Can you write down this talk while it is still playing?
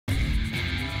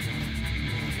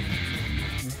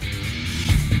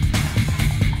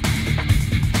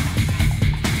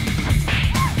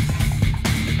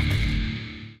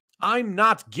I'm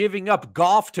not giving up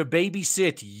golf to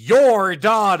babysit your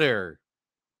daughter.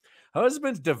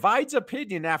 Husband divides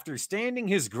opinion after standing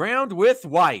his ground with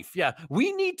wife. Yeah,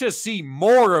 we need to see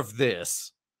more of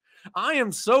this. I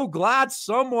am so glad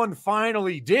someone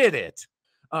finally did it.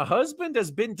 A husband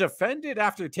has been defended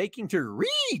after taking to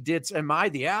read its Am I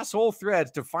the Asshole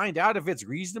thread to find out if it's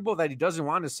reasonable that he doesn't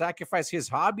want to sacrifice his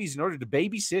hobbies in order to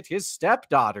babysit his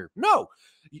stepdaughter. No,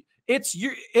 it's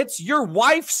your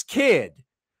wife's kid.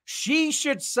 She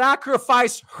should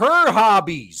sacrifice her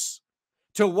hobbies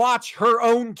to watch her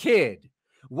own kid.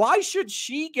 Why should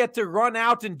she get to run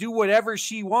out and do whatever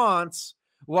she wants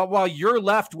while you're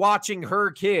left watching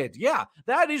her kid? Yeah,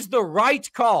 that is the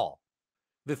right call.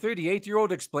 The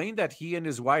 38-year-old explained that he and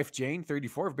his wife, Jane,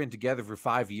 34, have been together for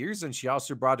 5 years, and she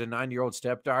also brought a 9-year-old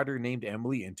stepdaughter named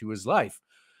Emily into his life.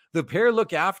 The pair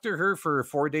look after her for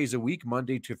 4 days a week,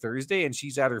 Monday to Thursday, and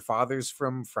she's at her father's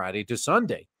from Friday to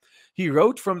Sunday. He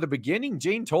wrote, from the beginning,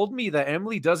 Jane told me that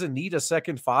Emily doesn't need a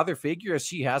second father figure as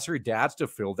she has her dad to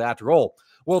fill that role.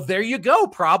 Well, there you go.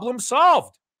 Problem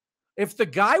solved. If the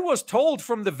guy was told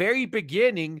from the very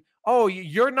beginning, oh,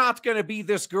 you're not going to be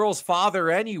this girl's father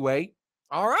anyway.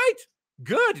 All right,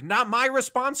 good. Not my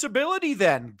responsibility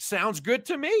then. Sounds good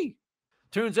to me.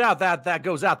 Turns out that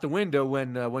goes out the window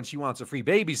when she wants a free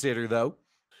babysitter, though.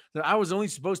 I was only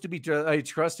supposed to be a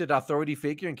trusted authority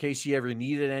figure in case she ever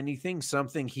needed anything,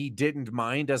 something he didn't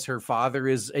mind as her father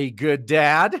is a good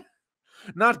dad.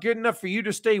 Not good enough for you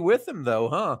to stay with him, though,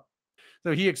 huh?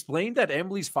 So he explained that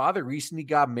Emily's father recently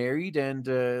got married and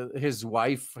his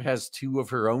wife has 2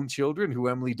 of her own children who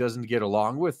Emily doesn't get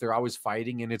along with. They're always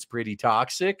fighting and it's pretty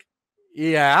toxic.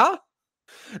 Yeah,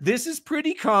 this is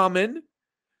pretty common.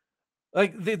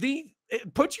 Like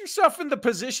put yourself in the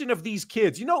position of these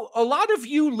kids. You know, a lot of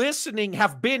you listening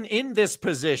have been in this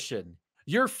position.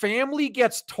 Your family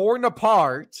gets torn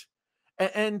apart.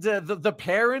 And the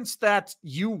parents that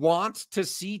you want to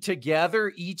see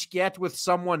together each get with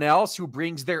someone else who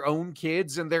brings their own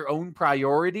kids and their own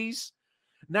priorities.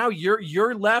 Now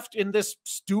you're left in this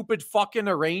stupid fucking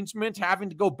arrangement,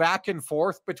 having to go back and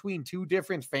forth between 2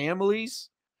 different families.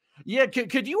 Yeah,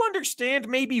 could you understand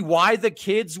maybe why the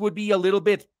kids would be a little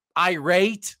bit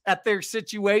irate at their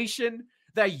situation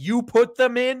that you put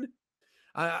them in?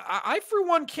 I for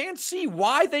one, can't see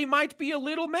why they might be a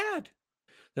little mad.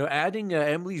 Now, adding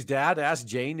Emily's dad asked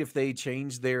Jane if they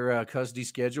changed their custody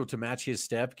schedule to match his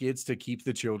stepkids to keep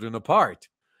the children apart.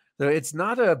 So it's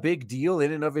not a big deal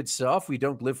in and of itself. We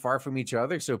don't live far from each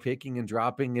other, so picking and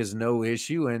dropping is no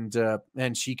issue,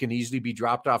 and she can easily be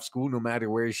dropped off school no matter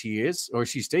where she is or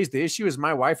she stays. The issue is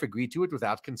my wife agreed to it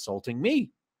without consulting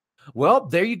me. Well,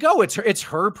 there you go. It's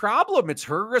her problem. It's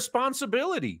her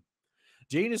responsibility.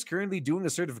 Jane is currently doing a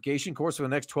certification course for the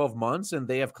next 12 months, and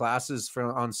they have classes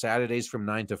on Saturdays from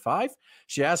 9 to 5.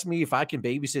 She asked me if I can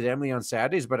babysit Emily on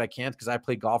Saturdays, but I can't because I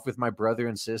play golf with my brother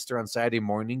and sister on Saturday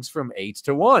mornings from 8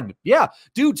 to 1. Yeah,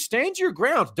 dude, stand your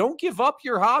ground. Don't give up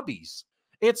your hobbies.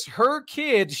 It's her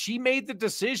kid. She made the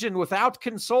decision without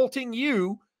consulting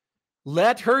you.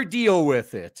 Let her deal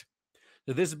with it.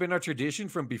 So this has been our tradition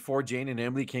from before Jane and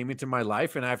Emily came into my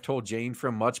life, and I've told Jane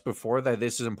from much before that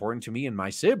this is important to me and my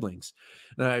siblings.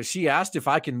 She asked if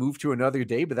I can move to another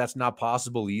day, but that's not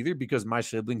possible either because my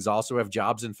siblings also have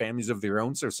jobs and families of their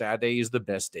own, so Saturday is the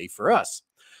best day for us.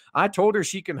 I told her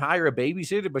she can hire a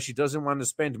babysitter, but she doesn't want to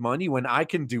spend money when I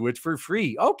can do it for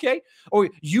free. Okay. Or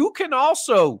you can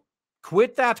also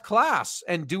quit that class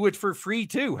and do it for free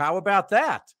too. How about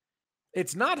that?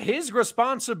 It's not his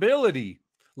responsibility.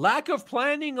 Lack of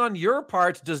planning on your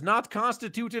part does not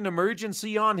constitute an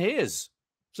emergency on his.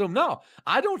 So no,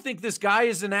 I don't think this guy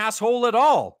is an asshole at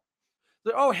all.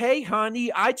 Oh, hey, honey,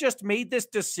 I just made this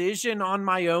decision on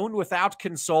my own without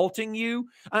consulting you.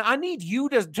 I need you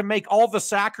to make all the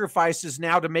sacrifices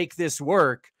now to make this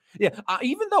work. Yeah,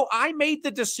 even though I made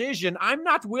the decision, I'm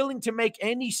not willing to make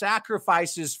any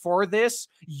sacrifices for this.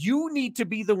 You need to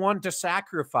be the one to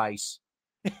sacrifice.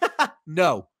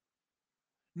 No.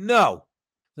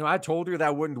 No, I told her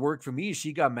that wouldn't work for me.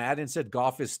 She got mad and said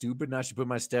golf is stupid and I should put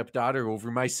my stepdaughter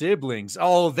over my siblings.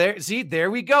 Oh,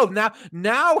 there we go.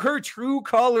 Now her true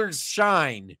colors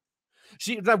shine.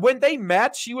 When they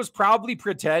met, she was probably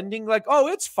pretending like, oh,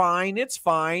 it's fine.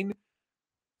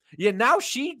 Yeah, now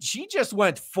she just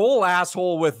went full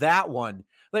asshole with that one.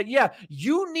 Like, yeah,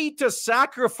 you need to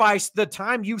sacrifice the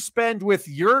time you spend with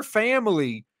your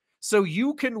family so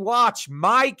you can watch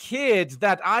my kid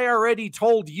that I already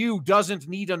told you doesn't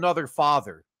need another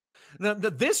father. Now,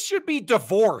 this should be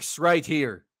divorce right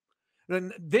here.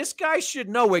 This guy should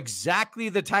know exactly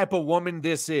the type of woman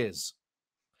this is.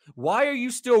 Why are you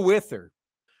still with her?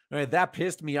 Right, that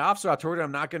pissed me off, so I told her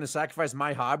I'm not going to sacrifice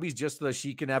my hobbies just so that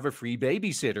she can have a free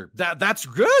babysitter. That's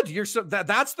good.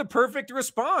 That's the perfect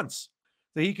response.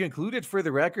 So he concluded, for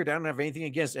the record, I don't have anything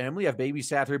against Emily. I've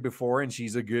babysat her before, and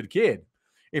she's a good kid.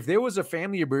 If there was a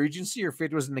family emergency or if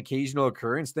it was an occasional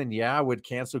occurrence, then yeah, I would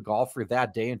cancel golf for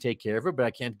that day and take care of it, but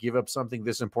I can't give up something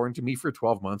this important to me for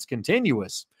 12 months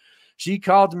continuous. She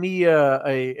called me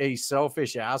a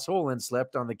selfish asshole and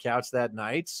slept on the couch that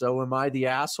night. So am I the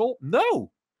asshole?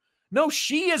 No. No,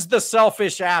 she is the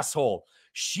selfish asshole.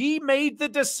 She made the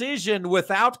decision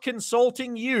without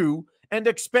consulting you and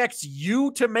expects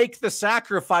you to make the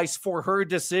sacrifice for her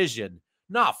decision.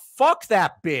 Nah, fuck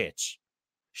that bitch.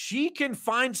 She can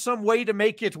find some way to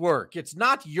make it work. It's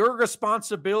not your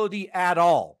responsibility at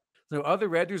all. So other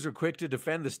Redditors were quick to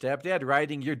defend the stepdad,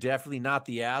 writing, "You're definitely not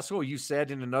the asshole. You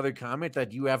said in another comment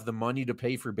that you have the money to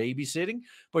pay for babysitting,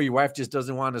 but your wife just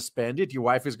doesn't want to spend it. Your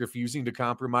wife is refusing to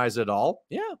compromise at all."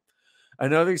 Yeah.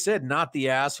 Another said, "Not the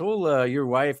asshole. Your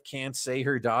wife can't say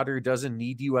her daughter doesn't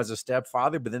need you as a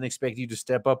stepfather, but then expect you to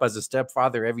step up as a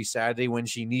stepfather every Saturday when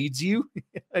she needs you."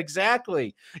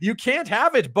 Exactly. You can't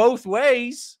have it both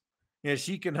ways. Yeah,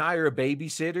 she can hire a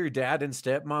babysitter. Dad and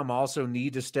stepmom also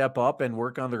need to step up and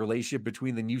work on the relationship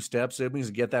between the new step siblings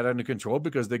and get that under control,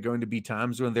 because there are going to be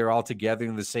times when they're all together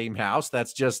in the same house.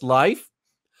 That's just life.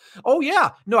 Oh,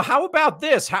 yeah. No, how about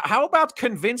this? How about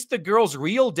convince the girl's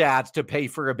real dad to pay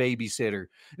for a babysitter?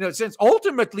 You know, since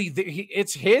ultimately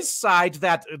it's his side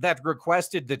that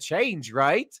requested the change,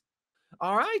 right?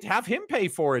 All right, have him pay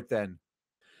for it then.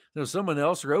 So someone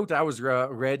else wrote, "I was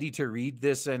ready to read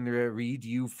this and read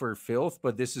you for filth,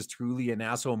 but this is truly an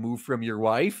asshole move from your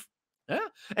wife." Yeah.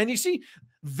 And you see,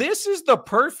 this is the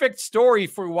perfect story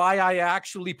for why I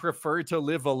actually prefer to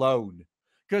live alone.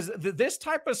 Because this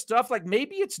type of stuff, like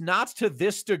maybe it's not to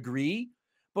this degree,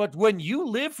 but when you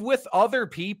live with other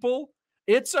people,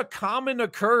 it's a common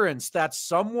occurrence that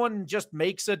someone just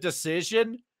makes a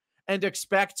decision and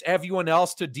expects everyone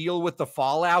else to deal with the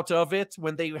fallout of it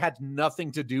when they had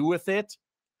nothing to do with it.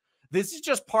 This is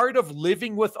just part of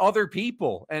living with other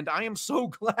people. And I am so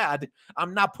glad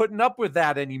I'm not putting up with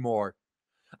that anymore.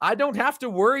 I don't have to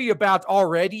worry about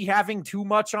already having too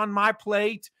much on my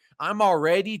plate. I'm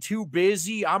already too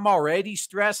busy. I'm already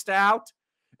stressed out.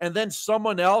 And then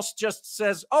someone else just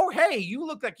says, "Oh, hey, you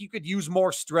look like you could use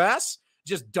more stress."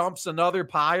 Just dumps another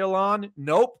pile on.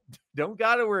 Nope. Don't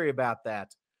got to worry about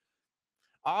that.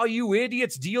 All you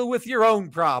idiots deal with your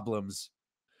own problems.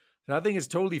 I think it's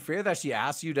totally fair that she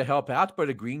asked you to help out, but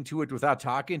agreeing to it without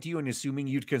talking to you and assuming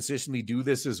you'd consistently do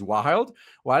this is wild.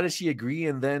 Why does she agree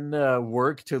and then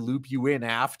work to loop you in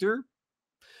after?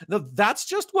 No, that's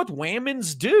just what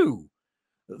whammons do.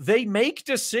 They make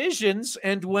decisions,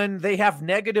 and when they have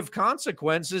negative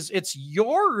consequences, it's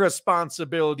your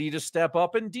responsibility to step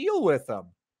up and deal with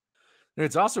them. And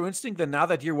it's also interesting that now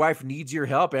that your wife needs your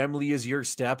help, Emily is your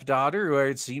stepdaughter, where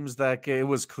it seems like it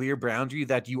was clear boundary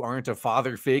that you aren't a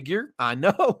father figure. I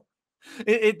know.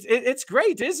 It's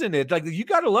great, isn't it? Like, you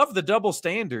got to love the double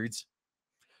standards.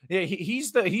 Yeah,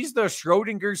 he's the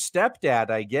Schrodinger's stepdad,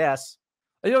 I guess.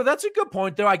 You know, that's a good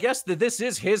point, though. I guess that this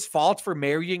is his fault for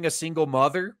marrying a single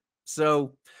mother.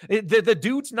 So the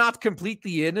dude's not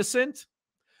completely innocent,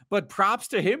 but props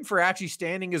to him for actually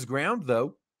standing his ground,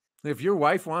 though. If your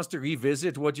wife wants to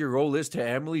revisit what your role is to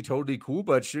Emily, totally cool,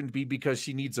 but it shouldn't be because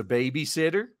she needs a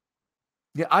babysitter.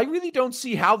 Yeah, I really don't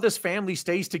see how this family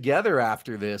stays together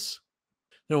after this.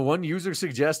 You know, one user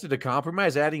suggested a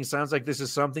compromise, adding, "Sounds like this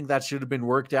is something that should have been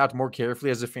worked out more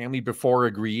carefully as a family before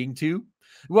agreeing to."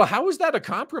 Well, how is that a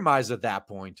compromise at that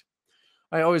point?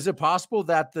 Is it possible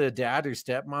that the dad or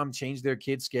stepmom changed their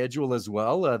kid's schedule as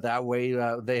well? That way,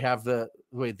 they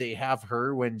have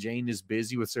her when Jane is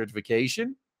busy with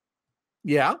certification.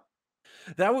 Yeah,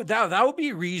 that would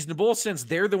be reasonable, since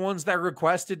they're the ones that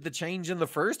requested the change in the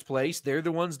first place. They're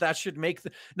the ones that should make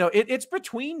the no. It's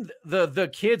between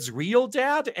the kid's real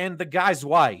dad and the guy's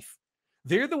wife.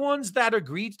 They're the ones that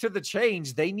agreed to the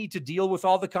change. They need to deal with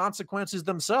all the consequences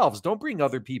themselves. Don't bring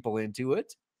other people into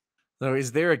it. So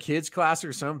is there a kids class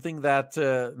or something that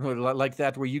like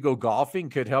that where you go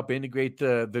golfing could help integrate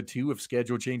the two if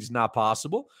schedule change is not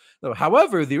possible?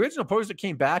 However, the original poster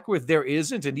came back with there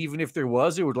isn't, and even if there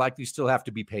was, it would likely still have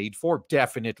to be paid for.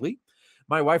 Definitely.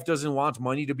 My wife doesn't want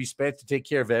money to be spent to take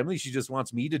care of Emily. She just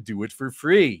wants me to do it for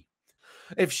free.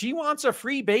 If she wants a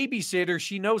free babysitter,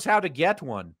 she knows how to get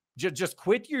one. Just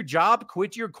quit your job,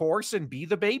 quit your course, and be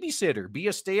the babysitter. Be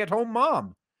a stay-at-home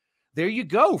mom. There you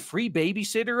go. Free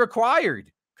babysitter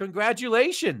acquired.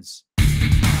 Congratulations.